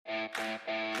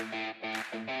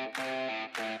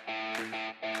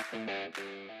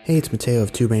Hey, it's Mateo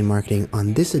of Two Brain Marketing.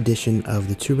 On this edition of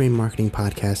the Two Brain Marketing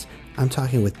Podcast, I'm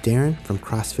talking with Darren from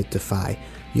CrossFit Defy.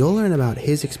 You'll learn about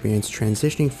his experience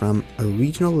transitioning from a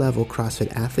regional level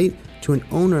CrossFit athlete to an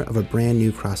owner of a brand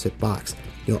new CrossFit box.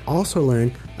 You'll also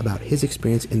learn about his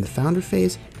experience in the founder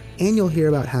phase, and you'll hear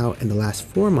about how in the last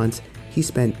 4 months, he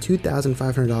spent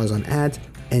 $2,500 on ads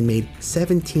and made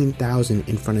 $17,000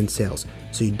 in front-end sales.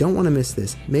 So you don't want to miss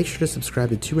this. Make sure to subscribe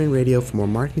to Two Brain Radio for more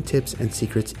marketing tips and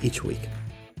secrets each week.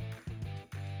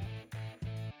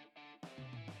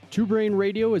 Two Brain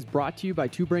Radio is brought to you by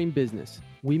Two Brain Business.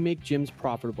 We make gyms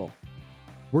profitable.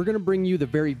 We're going to bring you the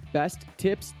very best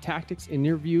tips, tactics, and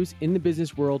interviews in the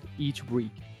business world each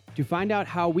week. To find out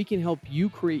how we can help you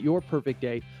create your perfect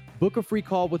day, book a free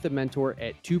call with a mentor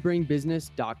at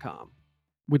twobrainbusiness.com.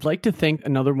 We'd like to thank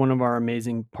another one of our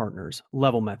amazing partners,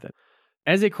 Level Method.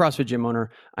 As a CrossFit gym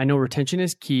owner, I know retention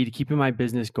is key to keeping my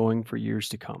business going for years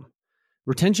to come.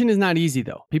 Retention is not easy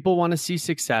though. People want to see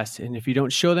success, and if you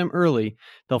don't show them early,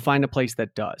 they'll find a place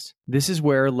that does. This is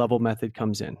where Level Method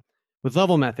comes in. With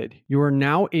Level Method, you are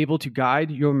now able to guide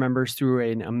your members through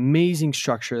an amazing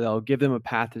structure that will give them a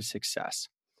path to success.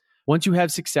 Once you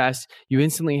have success, you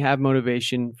instantly have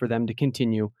motivation for them to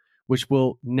continue, which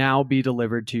will now be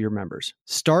delivered to your members.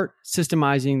 Start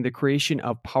systemizing the creation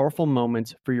of powerful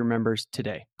moments for your members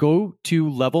today. Go to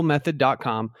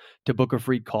levelmethod.com to book a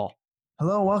free call.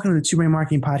 Hello, welcome to the Two Brain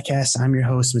Marketing Podcast. I'm your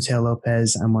host, Mateo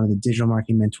Lopez. I'm one of the digital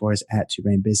marketing mentors at Two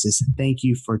Brain Business. Thank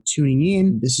you for tuning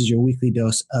in. This is your weekly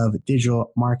dose of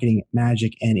digital marketing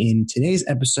magic. And in today's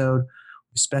episode,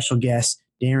 special guest,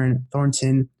 Darren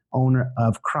Thornton, owner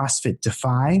of CrossFit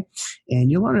Defy.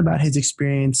 And you'll learn about his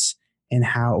experience and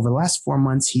how over the last 4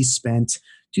 months, he's spent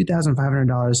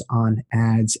 $2,500 on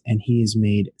ads and he has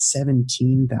made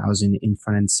 $17,000 in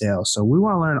front-end sales. So we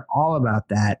want to learn all about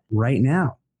that right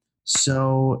now.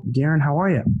 So, Darren, how are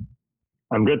you?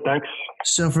 I'm good, thanks.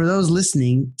 So for those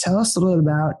listening, tell us a little bit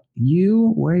about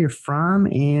you, where you're from,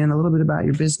 and a little bit about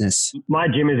your business. My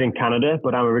gym is in Canada,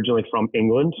 but I'm originally from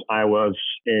England. I was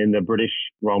in the British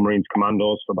Royal Marines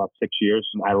Commandos for about 6 years.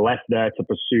 I left there to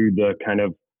pursue the kind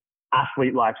of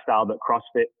athlete lifestyle that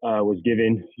CrossFit was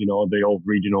giving, you know, the old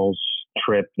regionals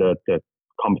trip, the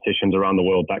competitions around the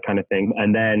world, that kind of thing.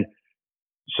 And then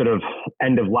sort of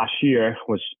end of last year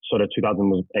was sort of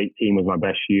 2018 was my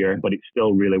best year, but it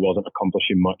still really wasn't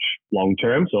accomplishing much long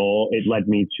term. So it led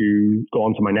me to go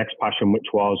on to my next passion, which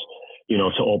was, you know,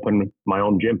 to open my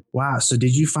own gym. Wow. So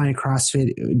did you find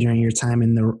CrossFit during your time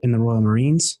in the Royal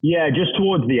Marines? Yeah, just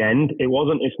towards the end. It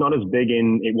wasn't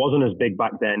as big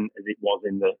back then as it was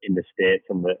in the States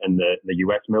and the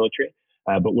US military.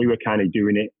 But we were kind of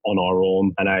doing it on our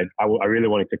own, and I really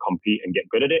wanted to compete and get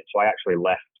good at it. So I actually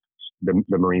left the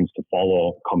Marines to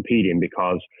follow competing,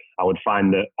 because I would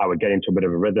find that I would get into a bit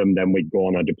of a rhythm. Then we'd go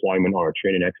on a deployment or a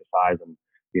training exercise, and,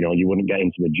 you know, you wouldn't get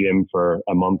into the gym for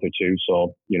a month or two.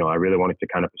 So, you know, I really wanted to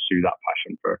kind of pursue that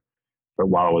passion for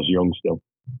while I was young still.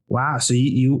 Wow. So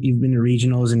you've been to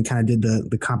regionals and kind of did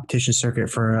the competition circuit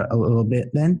for a little bit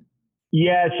then?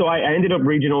 Yeah, so I ended up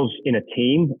regionals in a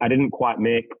team. I didn't quite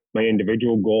make my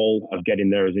individual goal of getting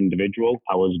there as individual.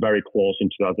 I was very close in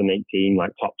 2018,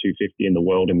 like top 250 in the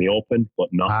world in the open, but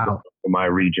not for my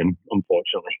region,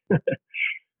 unfortunately.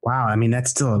 Wow. I mean, that's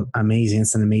still amazing.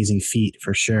 It's an amazing feat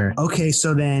for sure. Okay. So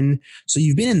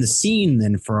you've been in the scene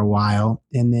then for a while,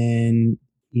 and then,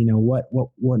 you know,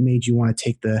 what made you want to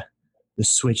take the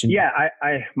switch? Yeah,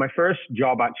 my first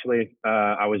job, actually,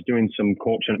 I was doing some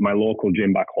coaching at my local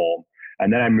gym back home.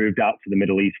 And then I moved out to the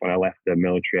Middle East when I left the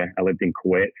military. I lived in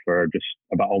Kuwait for just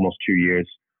about almost 2 years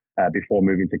before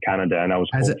moving to Canada. And I was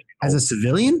as a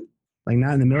civilian, like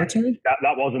not in the military?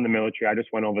 That was in the military. I just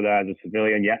went over there as a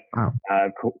civilian. Yeah, wow.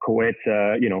 Kuwait,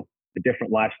 you know, a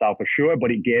different lifestyle for sure, but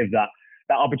it gave that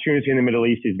opportunity in the Middle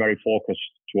East is very focused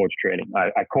towards training.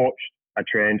 I coached, I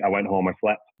trained, I went home, I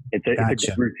slept. It's a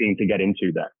good routine to get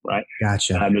into there, right?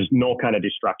 Gotcha. There's no kind of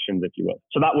distractions, if you will.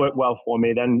 So that worked well for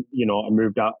me. Then, you know, I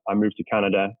moved to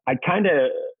Canada. I've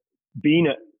been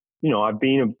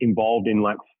involved in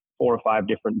like 4 or 5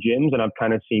 different gyms, and I've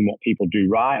kind of seen what people do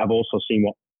right. I've also seen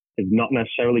what is not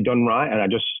necessarily done right. And I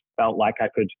just felt like I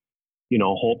could, you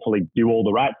know, hopefully do all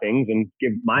the right things and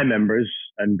give my members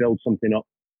and build something up,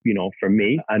 you know, for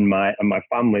me and my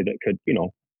family that could, you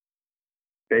know,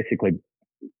 basically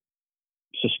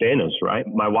sustain us, right?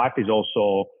 My wife is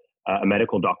also a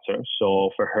medical doctor.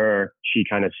 So for her, she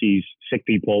kind of sees sick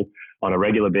people on a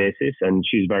regular basis, and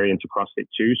she's very into CrossFit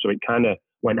too. So it kind of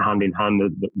went hand in hand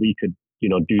that we could, you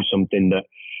know, do something that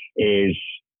is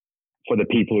for the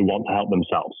people who want to help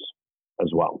themselves as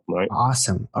well, right?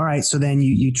 Awesome. All right. So then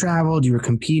you traveled, you were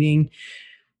competing,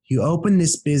 you opened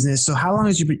this business. So how long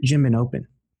has your gym been open?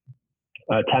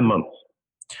 10 months.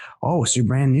 Oh, so you're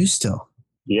brand new still.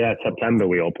 Yeah, September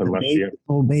we opened last year.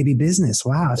 Old baby business.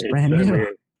 Wow, it's brand new.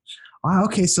 Wow.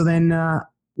 Okay, so then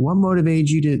what motivated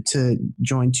you to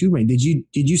join Two Brain? Did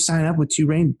you sign up with Two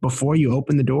Brain before you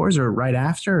opened the doors or right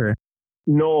after? Or?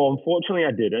 No, unfortunately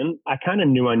I didn't. I kind of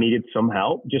knew I needed some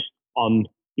help just on,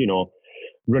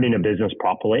 running a business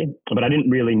properly, but I didn't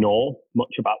really know much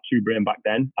about Two Brain back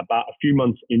then. About a few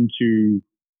months into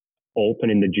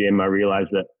opening the gym, I realized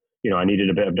that, I needed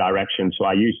a bit of direction. So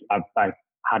I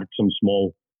had some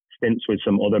small stints with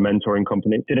some other mentoring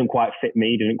companies. Didn't quite fit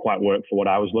me, didn't quite work for what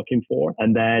I was looking for.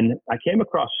 And then I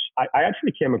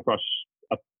actually came across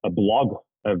a blog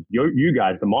of you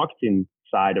guys, the marketing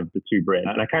side of the Two Brain.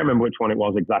 And I can't remember which one it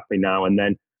was exactly now. And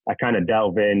then I kind of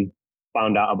delved in,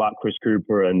 found out about Chris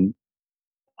Cooper and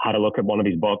had a look at one of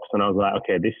his books. And I was like,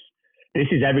 okay, this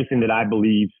is everything that I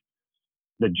believe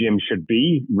the gym should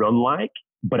be run like,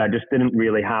 but I just didn't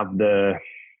really have the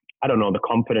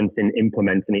confidence in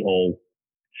implementing it all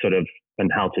sort of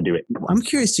and how to do it. I'm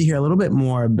curious to hear a little bit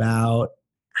more about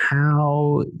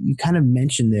how you kind of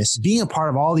mentioned this, being a part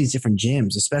of all these different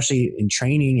gyms, especially in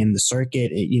training and the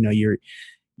circuit.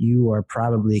 You are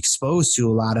probably exposed to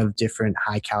a lot of different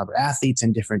high caliber athletes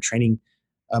and different training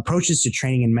approaches to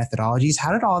training and methodologies.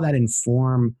 How did all that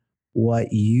inform what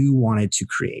you wanted to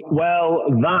create? Well,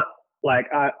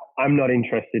 I'm not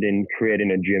interested in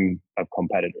creating a gym of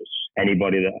competitors.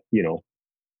 Anybody that,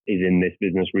 is in this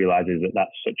business realizes that that's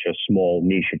such a small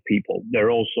niche of people. They're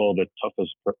also the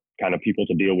toughest kind of people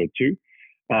to deal with too.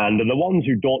 And they're the ones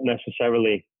who don't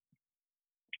necessarily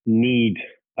need,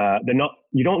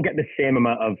 you don't get the same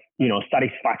amount of,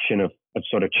 satisfaction of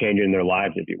sort of changing their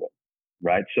lives, if you will.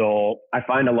 Right. So I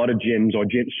find a lot of gyms or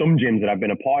some gyms that I've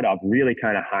been a part of really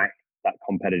kind of hype that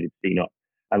competitive scene up.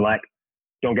 And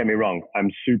don't get me wrong, I'm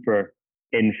super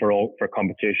in for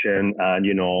competition, and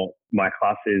my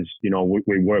classes,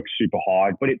 we work super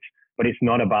hard, but it's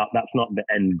not about, that's not the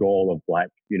end goal of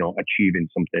achieving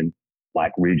something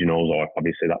like regionals, or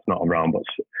obviously that's not around, but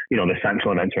the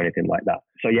sanctional events or anything like that.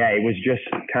 So yeah, it was just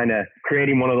kind of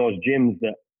creating one of those gyms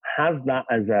that has that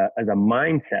as a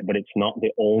mindset, but it's not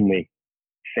the only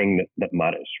thing that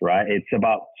matters, right? It's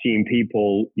about seeing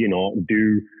people,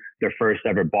 do their first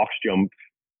ever box jump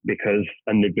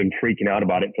and they've been freaking out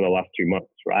about it for the last 2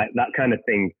 months, right? That kind of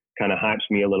thing kind of hypes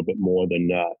me a little bit more than,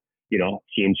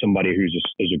 seeing somebody who's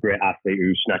a great athlete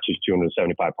who snatches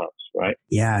 275 pounds, right?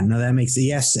 Yeah, no, that makes it,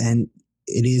 yes. And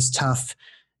it is tough.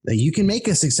 You can make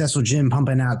a successful gym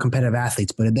pumping out competitive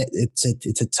athletes, but it's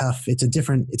a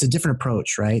different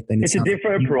approach, right? It's a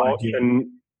different approach, and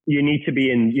you need to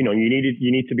be in, you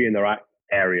need to be in the right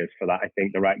areas for that. I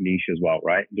think the right niche as well,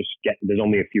 right? There's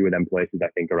only a few of them places, I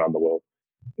think, around the world.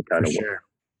 For sure.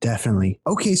 Definitely.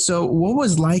 Okay. So what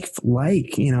was life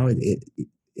like,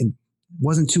 it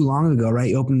wasn't too long ago, right?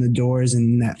 You opened the doors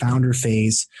in that founder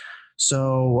phase.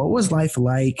 So what was life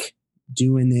like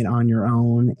doing it on your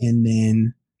own? And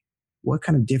then what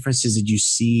kind of differences did you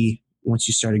see once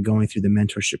you started going through the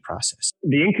mentorship process?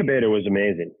 The incubator was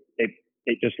amazing.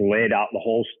 It just laid out the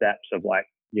whole steps of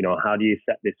how do you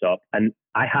set this up? And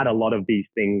I had a lot of these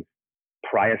things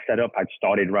prior setup. I'd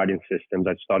started writing systems.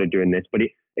 I'd started doing this, but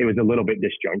it was a little bit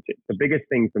disjointed. The biggest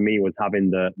thing for me was having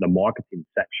the marketing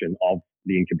section of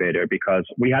the incubator, because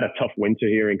we had a tough winter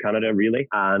here in Canada, really,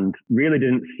 and really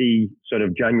didn't see sort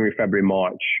of January, February,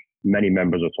 March, many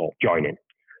members at all joining.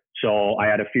 So I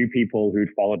had a few people who'd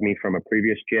followed me from a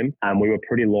previous gym, and we were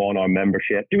pretty low on our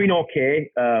membership. Doing okay.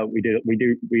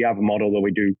 We have a model that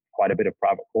we do quite a bit of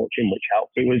private coaching, which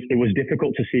helps. It was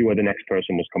difficult to see where the next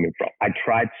person was coming from. I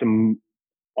tried some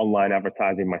online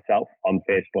advertising myself on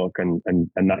Facebook and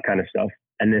that kind of stuff.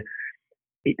 And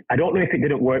I don't know if it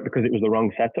didn't work because it was the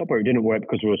wrong setup, or it didn't work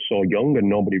because we were so young and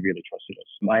nobody really trusted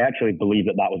us. I actually believe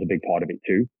that was a big part of it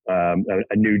too.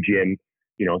 A new gym,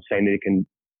 saying that you can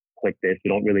click this, they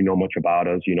don't really know much about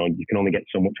us. You can only get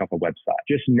so much off a website.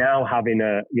 Just now having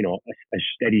a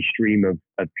steady stream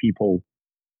of people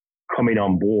coming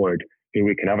on board who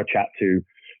we can have a chat to,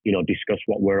 discuss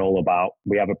what we're all about.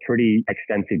 We have a pretty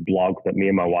extensive blog that me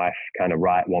and my wife kind of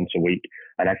write once a week.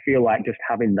 And I feel like just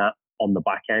having that on the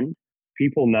back end,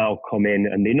 people now come in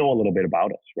and they know a little bit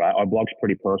about us, right? Our blog's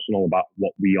pretty personal about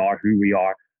what we are, who we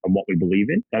are, and what we believe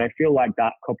in. And I feel like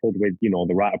that, coupled with,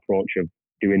 the right approach of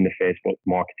doing the Facebook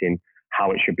marketing,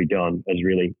 how it should be done, has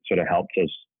really sort of helped us,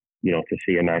 to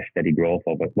see a nice steady growth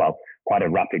quite a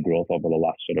rapid growth over the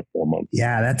last sort of 4 months.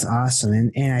 Yeah, that's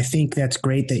awesome. And I think that's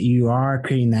great that you are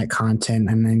creating that content.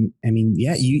 And then,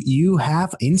 you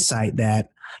have insight that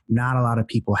not a lot of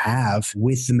people have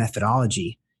with the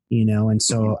methodology, and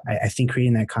so I think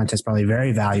creating that content is probably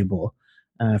very valuable.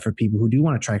 for people who do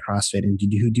want to try CrossFit and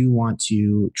who do want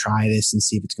to try this and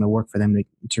see if it's going to work for them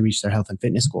to reach their health and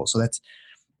fitness goals. So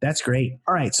that's great.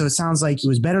 All right. So it sounds like it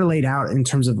was better laid out in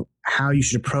terms of how you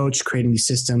should approach creating these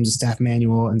systems, a staff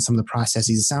manual, and some of the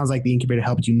processes. It sounds like the incubator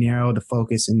helped you narrow the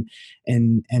focus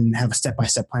and have a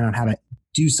step-by-step plan on how to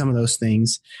do some of those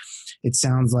things. It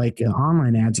sounds like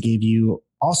online ads gave you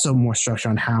also more structure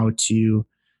on how to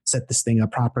set this thing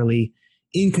up properly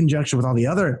in conjunction with all the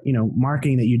other,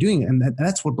 marketing that you're doing. And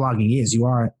that's what blogging is. You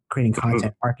are creating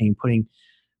content, marketing,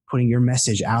 putting your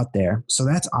message out there. So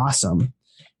that's awesome.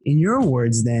 In your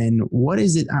words, then, what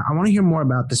is it? I want to hear more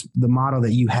about the model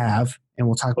that you have, and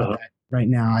we'll talk about that right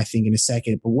now, I think, in a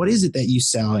second. But what is it that you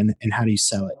sell, and how do you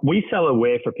sell it? We sell a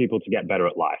way for people to get better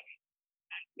at life.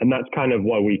 And that's kind of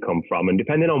where we come from. And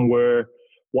depending on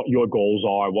what your goals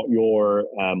are, what your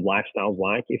lifestyle's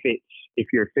like, if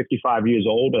you're 55 years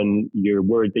old and you're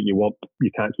worried that you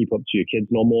can't keep up to your kids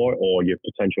no more, or your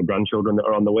potential grandchildren that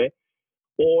are on the way,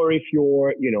 or if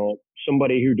you're,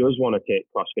 somebody who does want to take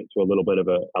CrossFit to a little bit of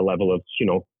a level of,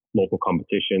 local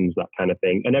competitions, that kind of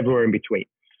thing, and everywhere in between.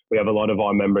 We have a lot of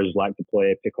our members like to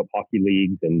play pickup hockey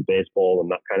leagues and baseball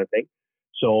and that kind of thing.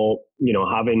 So,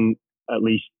 having at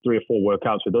least 3 or 4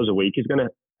 workouts with us a week is going to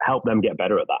help them get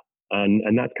better at that.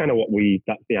 And that's kind of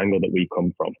that's the angle that we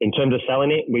come from. In terms of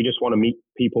selling it, we just want to meet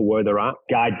people where they're at,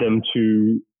 guide them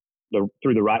through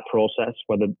the right process,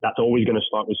 whether that's always going to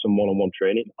start with some one-on-one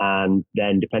training. And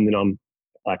then depending on,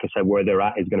 like I said, where they're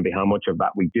at is going to be how much of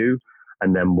that we do,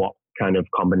 and then what kind of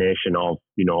combination of,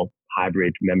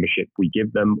 hybrid membership we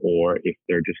give them, or if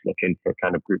they're just looking for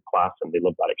kind of group class and they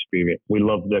love that experience. We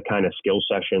love the kind of skill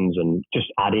sessions and just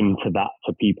adding to that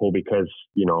to people, because,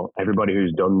 everybody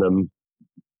who's done them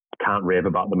can't rave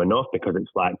about them enough, because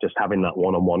it's like just having that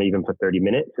one-on-one, even for 30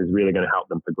 minutes, is really going to help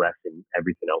them progress in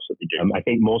everything else that they do. I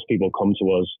think most people come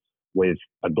to us with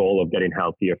a goal of getting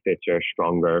healthier, fitter,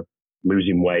 stronger.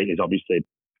 Losing weight is obviously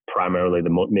primarily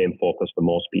the main focus for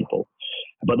most people.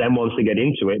 But then once they get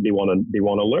into it, they want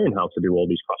to learn how to do all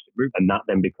these CrossFit groups, and that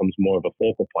then becomes more of a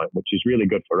focal point, which is really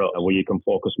good for us, where you can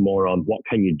focus more on what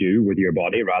can you do with your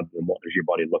body rather than what does your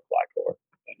body look like, or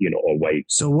weight.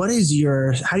 So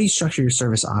how do you structure your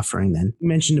service offering then? You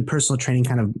mentioned the personal training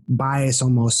kind of bias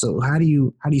almost. So how do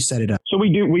you set it up? So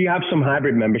we have some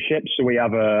hybrid memberships. So we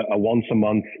have a once a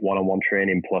month one-on-one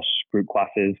training plus group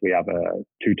classes. We have a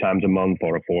 2 times a month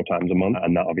or a 4 times a month.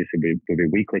 And that obviously will be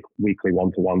weekly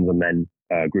one-to-ones and then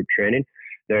group training.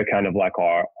 They're kind of like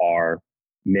our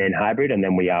main hybrid. And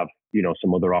then we have,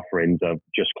 some other offerings of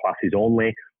just classes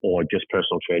only or just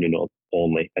personal training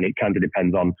only. And it kind of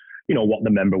depends on, what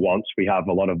the member wants. We have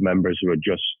a lot of members who are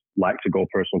just like to go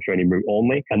personal training route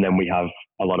only. And then we have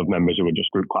a lot of members who are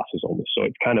just group classes only. So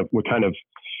it's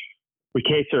we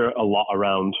cater a lot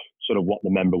around sort of what the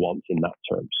member wants in that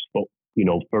terms. But,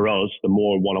 for us, the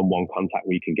more one-on-one contact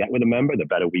we can get with a member, the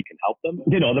better we can help them.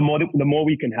 The more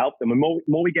we can help them, and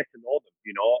more we get to know them.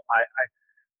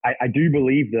 I do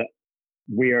believe that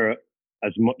we're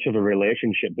as much of a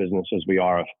relationship business as we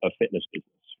are a fitness business,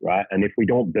 right? And if we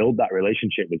don't build that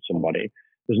relationship with somebody,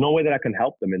 there's no way that I can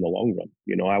help them in the long run.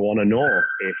 I want to know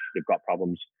if they've got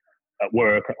problems at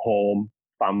work, at home,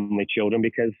 family, children,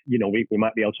 because, we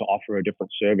might be able to offer a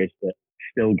different service that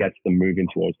still gets them moving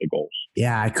towards the goals.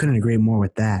 Yeah, I couldn't agree more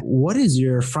with that. What is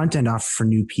your front end offer for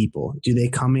new people? Do they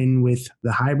come in with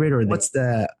the hybrid, or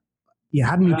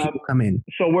how do new people come in?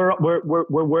 So we're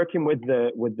working with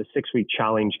the 6-week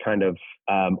challenge kind of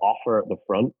offer at the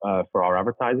front for our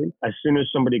advertising. As soon as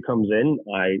somebody comes in,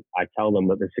 I tell them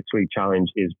that the 6-week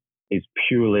challenge is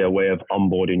purely a way of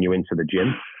onboarding you into the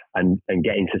gym and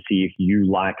getting to see if you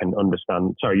like and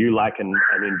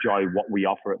enjoy what we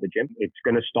offer at the gym. It's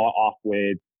going to start off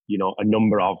with, a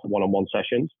number of one-on-one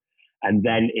sessions. And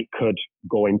then it could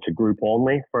go into group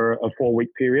only for a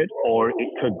 4-week period, or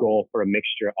it could go for a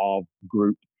mixture of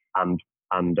group and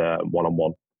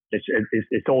one-on-one.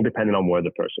 It's all depending on where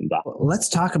the person's at. Let's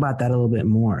talk about that a little bit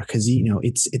more, because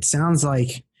it sounds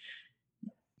like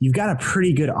you've got a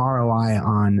pretty good ROI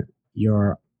on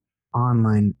your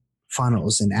online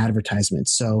funnels and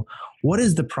advertisements. So what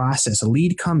is the process? A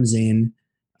lead comes in,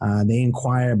 they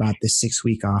inquire about this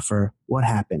 6-week offer. What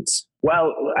happens?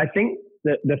 Well, I think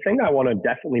the thing I want to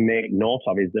definitely make note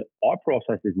of is that our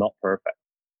process is not perfect.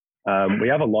 We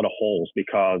have a lot of holes,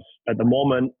 because at the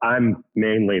moment I'm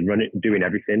mainly doing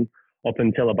everything. Up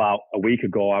until about a week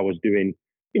ago, I was doing,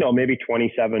 maybe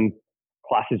 27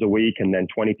 classes a week and then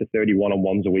 20 to 30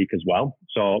 one-on-ones a week as well.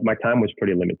 So my time was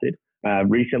pretty limited.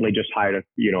 Recently just hired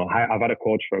I've had a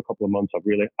coach for a couple of months. I've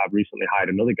recently hired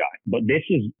another guy, but this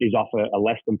is off a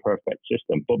less than perfect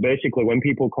system. But basically when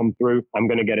people come through, I'm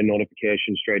going to get a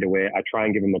notification straight away. I try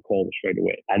and give them a call straight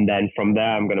away. And then from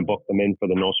there, I'm going to book them in for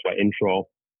the no sweat intro,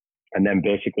 and then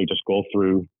basically just go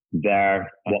through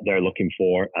what they're looking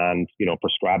for, and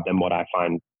prescribe them what I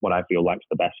feel like is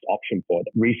the best option for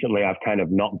them. Recently, I've kind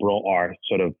of not brought our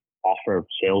sort of offer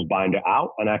sales binder out,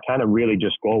 and I kind of really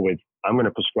just go with, I'm going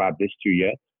to prescribe this to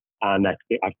you, and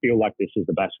I feel like this is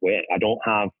the best way. I don't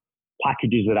have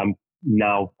packages that I'm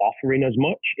now offering as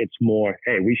much. It's more,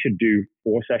 hey, we should do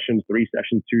 4 sessions, 3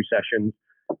 sessions, 2 sessions,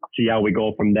 see how we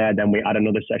go from there. Then we add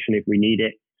another session if we need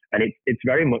it. And it's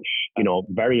very much,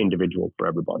 very individual for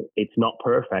everybody. It's not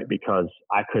perfect because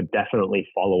I could definitely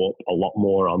follow up a lot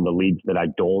more on the leads that I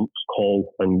don't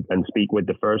call and speak with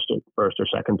the first or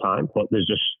second time. But there's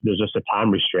just a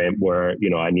time restraint where,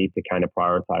 I need to kind of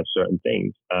prioritize certain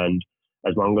things. And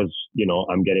as long as,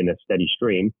 I'm getting a steady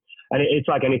stream, and it's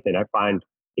like anything, I find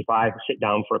if I sit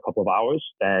down for a couple of hours,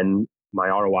 then my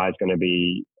ROI is going to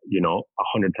be,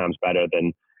 100 times better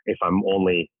than if I'm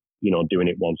only doing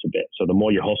it once a bit. So the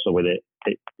more you hustle with it,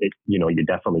 you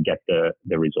definitely get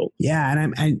the result. Yeah.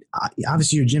 And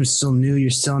obviously your gym's still new.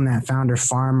 You're still in that founder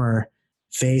farmer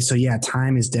phase. So yeah,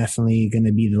 time is definitely going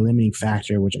to be the limiting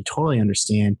factor, which I totally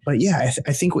understand. But yeah,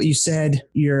 I think what you said,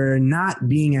 you're not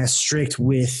being as strict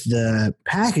with the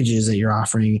packages that you're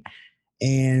offering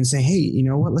and saying, hey, you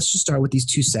know what, let's just start with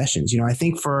these 2 sessions. I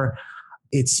think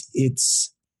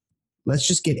let's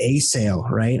just get a sale,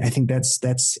 right? I think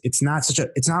it's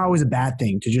not always a bad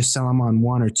thing to just sell them on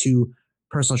 1 or 2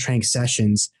 personal training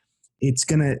sessions. It's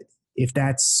if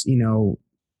that's,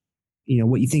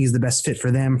 what you think is the best fit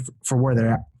for them, for where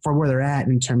they're at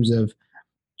in terms of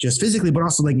just physically, but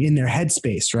also like in their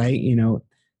headspace, right?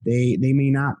 They may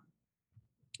not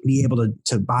be able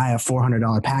to buy a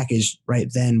 $400 package right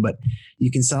then, but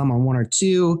you can sell them on 1 or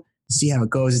 2, see how it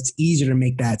goes. It's easier to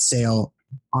make that sale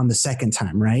on the second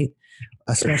time, right?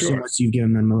 Especially once you've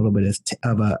given them a little bit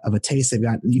of a taste.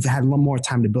 You've had a little more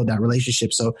time to build that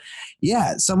relationship. So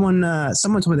yeah, someone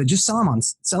told me that just sell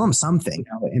them something,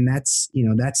 and that's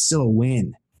still a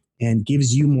win and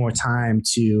gives you more time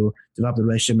to develop the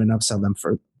relationship and upsell them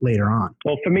for later on.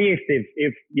 Well, for me,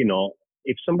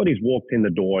 if somebody's walked in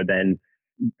the door, then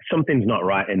something's not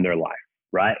right in their life,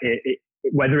 right?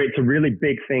 Whether it's a really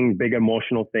big thing, big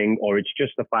emotional thing, or it's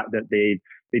just the fact that they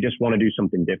just want to do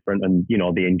something different and,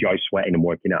 they enjoy sweating and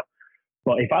working out.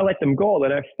 But if I let them go,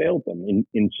 then I've failed them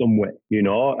in some way.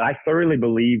 I thoroughly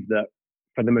believe that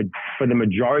for the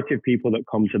majority of people that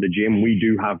come to the gym, we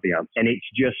do have the answer. And it's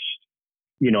just,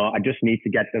 I just need to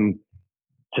get them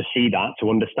to see that, to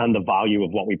understand the value of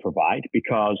what we provide,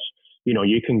 because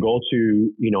you can go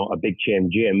to, a big chain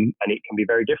gym and it can be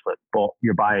very different, but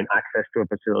you're buying access to a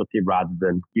facility rather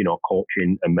than,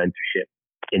 coaching and mentorship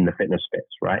in the fitness space,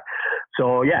 right?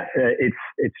 So yeah,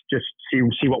 it's just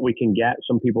see what we can get.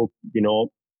 Some people,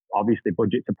 obviously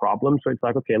budget's a problem. So it's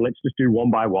like, okay, let's just do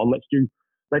 1 by 1. Let's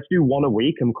do 1 a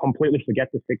week and completely forget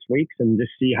the 6 weeks and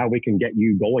just see how we can get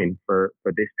you going for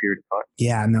this period of time.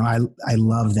 Yeah, no, I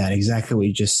love that. Exactly what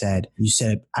you just said. You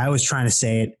said, I was trying to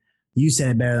say it. You said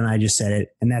it better than I just said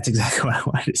it. And that's exactly what I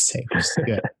wanted to say, which is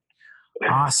good.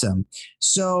 Awesome.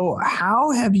 So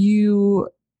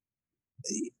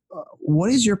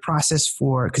what is your process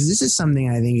for, because this is something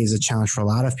I think is a challenge for a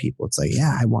lot of people. It's like,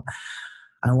 yeah, I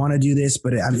want to do this,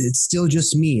 but it's still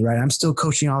just me, right? I'm still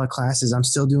coaching all the classes. I'm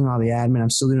still doing all the admin. I'm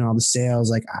still doing all the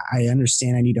sales. Like I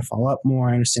understand I need to follow up more.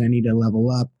 I understand I need to level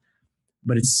up,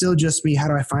 but it's still just me. How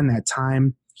do I find that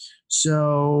time?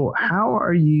 So how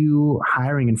are you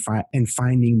hiring and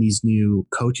finding these new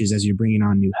coaches as you're bringing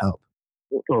on new help?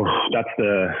 Oh,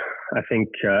 I think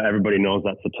everybody knows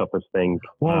that's the toughest thing.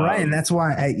 Well, right. And that's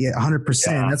why 100%.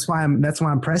 Yeah. That's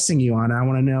why I'm pressing you on it. I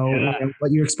want to know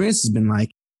what your experience has been like.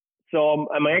 So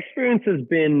my experience has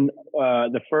been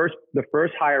the first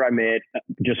hire I made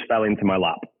just fell into my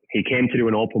lap. He came to do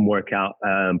an open workout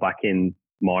back in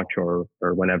March or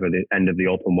whenever the end of the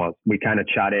open was. We kind of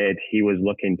chatted. He was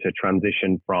looking to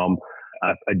transition from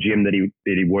a gym that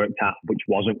he worked at, which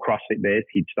wasn't CrossFit based.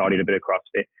 He'd started a bit of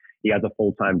CrossFit. He has a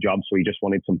full-time job, so he just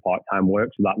wanted some part-time work.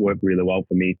 So that worked really well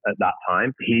for me at that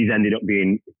time. He's ended up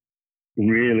being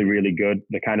really, really good.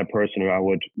 The kind of person who I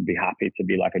would be happy to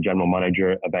be like a general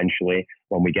manager eventually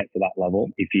when we get to that level,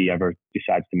 if he ever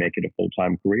decides to make it a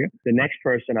full-time career. The next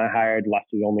person I hired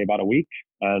lasted only about a week,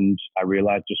 and I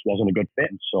realized just wasn't a good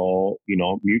fit. So,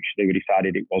 mutually we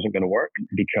decided it wasn't going to work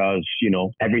because,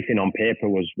 everything on paper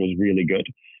was really good.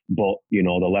 But,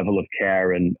 the level of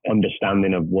care and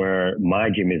understanding of where my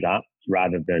gym is at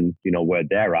rather than, where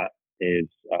they're at is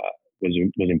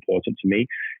was important to me.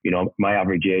 You know, my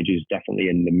average age is definitely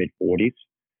in the mid 40s.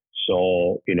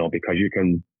 So, you know, because you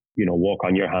can, you know, walk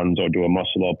on your hands or do a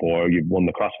muscle up or you've won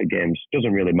the CrossFit Games,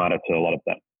 doesn't really matter to a lot of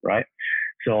them, right?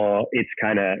 So it's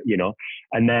kind of, you know,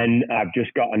 and then I've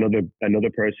just got another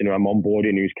person who I'm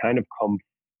onboarding who's kind of come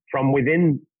from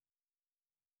within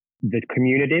the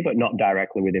community, but not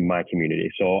directly within my community.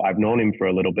 So I've known him for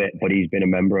a little bit, but he's been a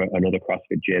member at another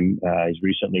CrossFit gym. He's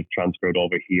recently transferred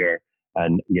over here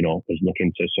and, you know, is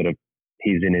looking to sort of,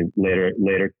 he's in his later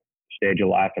stage of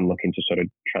life and looking to sort of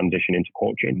transition into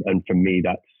coaching. And for me,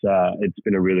 that's, it's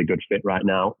been a really good fit right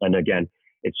now. And again,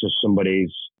 it's just somebody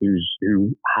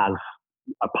who has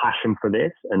a passion for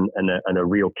this and a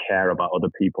real care about other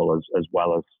people as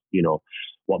well as, you know,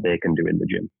 what they can do in the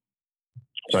gym.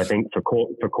 So I think for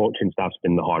coaching staff, that's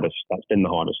been the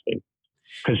hardest thing.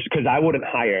 Because I wouldn't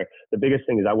hire, the biggest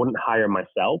thing is I wouldn't hire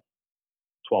myself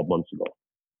 12 months ago.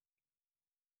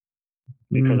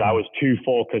 Because I was too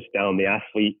focused down the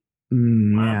athlete.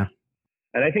 Yeah.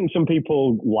 And I think some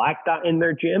people like that in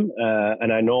their gym.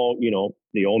 And I know, you know,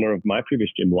 the owner of my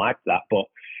previous gym liked that. But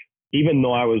even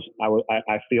though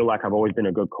I feel like I've always been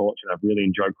a good coach and I've really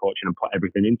enjoyed coaching and put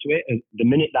everything into it, the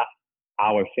minute that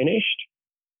hour finished,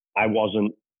 I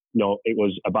wasn't, you know, it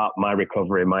was about my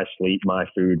recovery, my sleep, my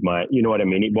food, you know what I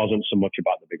mean? It wasn't so much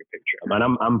about the bigger picture.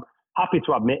 And I'm happy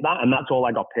to admit that. And that's all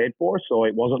I got paid for. So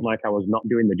it wasn't like I was not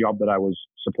doing the job that I was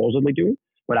supposedly doing,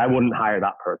 but I wouldn't hire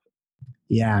that person.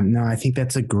 Yeah, no, I think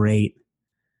that's a great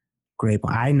point.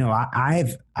 I know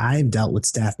I've dealt with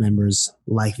staff members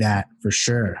like that for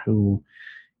sure, who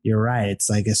you're right. It's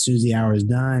like as soon as the hour is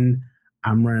done,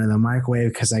 I'm running the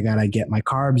microwave because I got to get my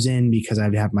carbs in because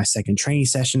I have my second training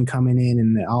session coming in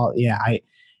and all. Yeah.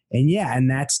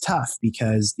 And that's tough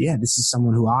because this is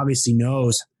someone who obviously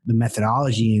knows the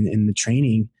methodology and the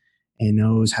training and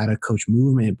knows how to coach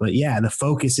movement. But the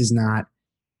focus is not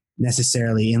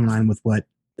necessarily in line with what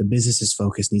the business's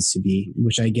focus needs to be,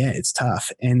 which I get. It's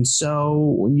tough. And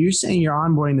so when you're saying you're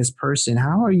onboarding this person,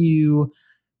 how are you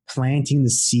planting the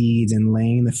seeds and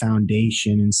laying the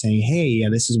foundation and saying, hey,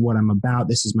 this is what I'm about.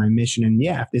 This is my mission. And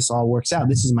if this all works out,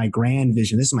 this is my grand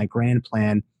vision. This is my grand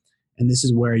plan. And this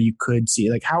is where you could see,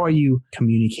 like, how are you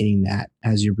communicating that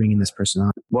as you're bringing this person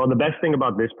on? Well, the best thing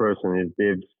about this person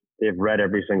is they've read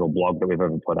every single blog that we've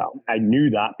ever put out. I knew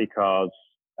that because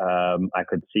I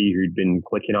could see who'd been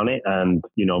clicking on it and,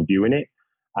 you know, viewing it.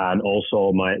 And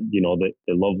also my, you know, the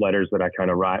love letters that I kind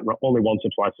of write only once or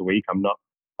twice a week. I'm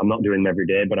not doing them every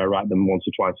day, but I write them once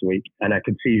or twice a week. And I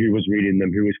could see who was reading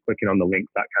them, who was clicking on the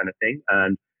links, that kind of thing.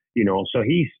 And, you know, so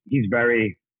he's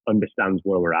very understands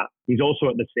where we're at. He's also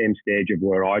at the same stage of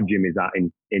where our gym is at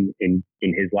in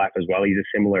his life as well. He's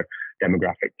a similar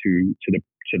demographic to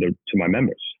my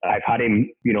members. I've had him,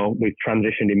 you know, we've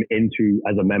transitioned him into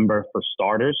as a member for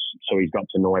starters. So he's got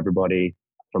to know everybody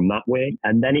from that way.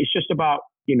 And then it's just about,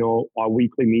 you know, our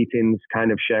weekly meetings,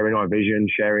 kind of sharing our vision,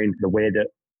 sharing the way that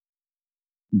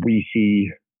we see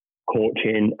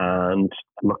coaching and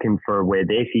looking for where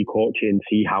they see coaching,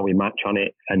 see how we match on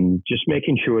it, and just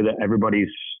making sure that everybody's,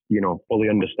 you know, fully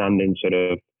understanding sort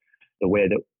of the way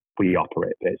that we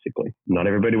operate, basically. Not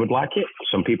everybody would like it.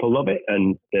 Some people love it,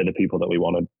 and they're the people that we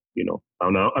want to, you know, I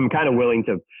don't know. I'm kind of willing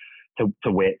to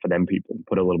wait for them people,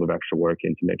 put a little bit of extra work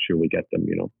in to make sure we get them,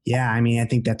 you know. Yeah, I mean, I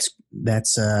think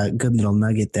that's a good little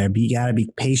nugget there. But you got to be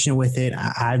patient with it.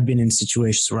 I've been in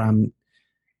situations where I'm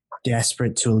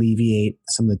desperate to alleviate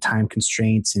some of the time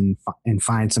constraints and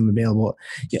find some available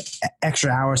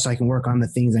extra hours so I can work on the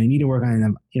things I need to work on.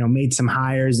 And, you know, made some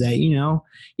hires that, you know,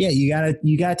 you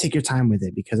gotta take your time with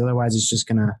it, because otherwise it's just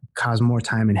going to cause more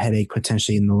time and headache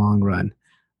potentially in the long run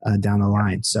down the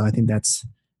line. So I think it's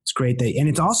great and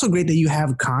it's also great that you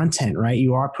have content, right?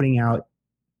 You are putting out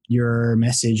your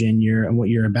message and what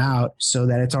you're about, so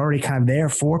that it's already kind of there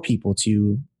for people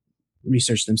to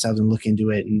research themselves and look into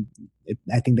it. And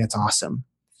I think that's awesome.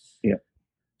 Yeah.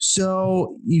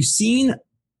 So you've seen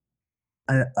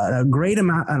a great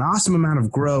amount, an awesome amount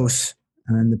of growth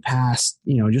in the past,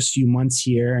 you know, just few months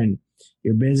here, and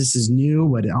your business is new,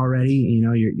 but already, you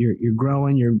know, you're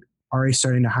growing, you're already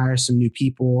starting to hire some new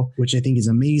people, which I think is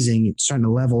amazing. It's starting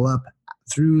to level up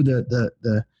through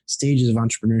the stages of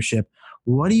entrepreneurship.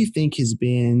 What do you think has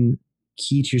been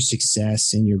key to your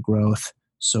success and your growth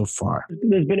so far?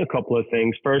 There's been a couple of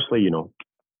things. Firstly, you know,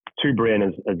 Two Brain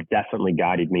has definitely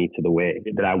guided me to the way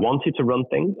that I wanted to run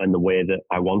things and the way that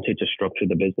I wanted to structure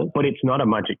the business. But it's not a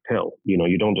magic pill. You know,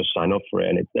 you don't just sign up for it,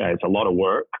 and it's a lot of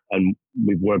work. And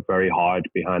we've worked very hard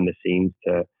behind the scenes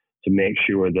to make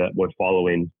sure that we're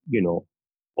following, you know,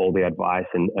 all the advice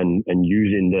and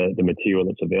using the material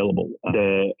that's available.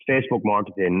 The Facebook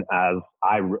marketing, as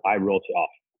I wrote it off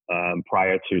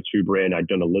Prior to Two Brain, I'd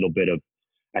done a little bit of,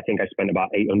 I think I spent about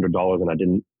 $800 and I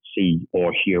didn't see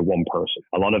or hear one person.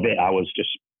 A lot of it, I was just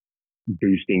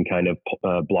boosting kind of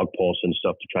blog posts and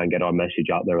stuff to try and get our message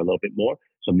out there a little bit more.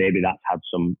 So maybe that's had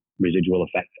some residual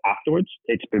effects afterwards.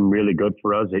 It's been really good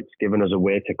for us. It's given us a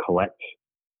way to collect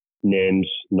names,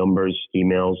 numbers,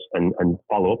 emails, and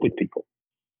follow up with people.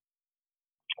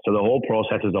 So the whole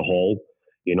process as a whole,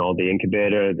 you know, the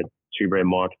incubator, the Two Brain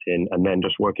marketing, and then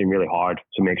just working really hard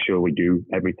to make sure we do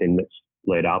everything that's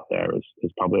laid out there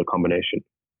is probably a combination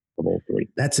of all three.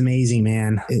 That's amazing,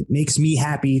 man. It makes me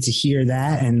happy to hear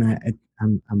that, and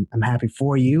I'm happy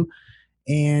for you.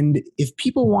 And if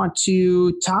people want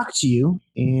to talk to you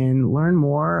and learn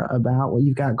more about what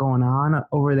you've got going on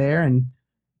over there, and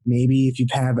maybe if you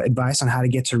have advice on how to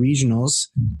get to regionals,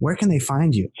 where can they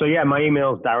find you? So yeah, my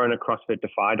email is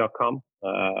darren@crossfitdefy.com.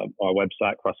 Our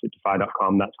website,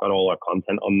 crossfitdefy.com, that's got all our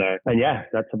content on there. And yeah,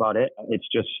 that's about it. It's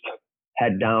just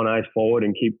head down, eyes forward,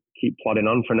 and keep plodding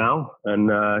on for now, and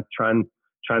try and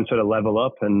sort of level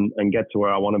up and get to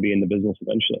where I want to be in the business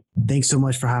eventually. Thanks so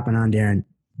much for hopping on, Darren.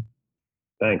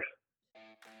 Thanks.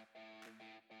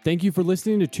 Thank you for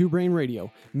listening to Two Brain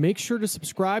Radio. Make sure to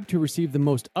subscribe to receive the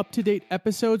most up-to-date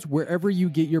episodes wherever you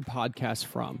get your podcasts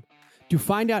from. To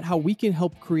find out how we can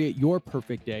help create your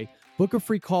perfect day, book a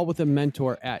free call with a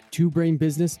mentor at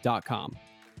twobrainbusiness.com.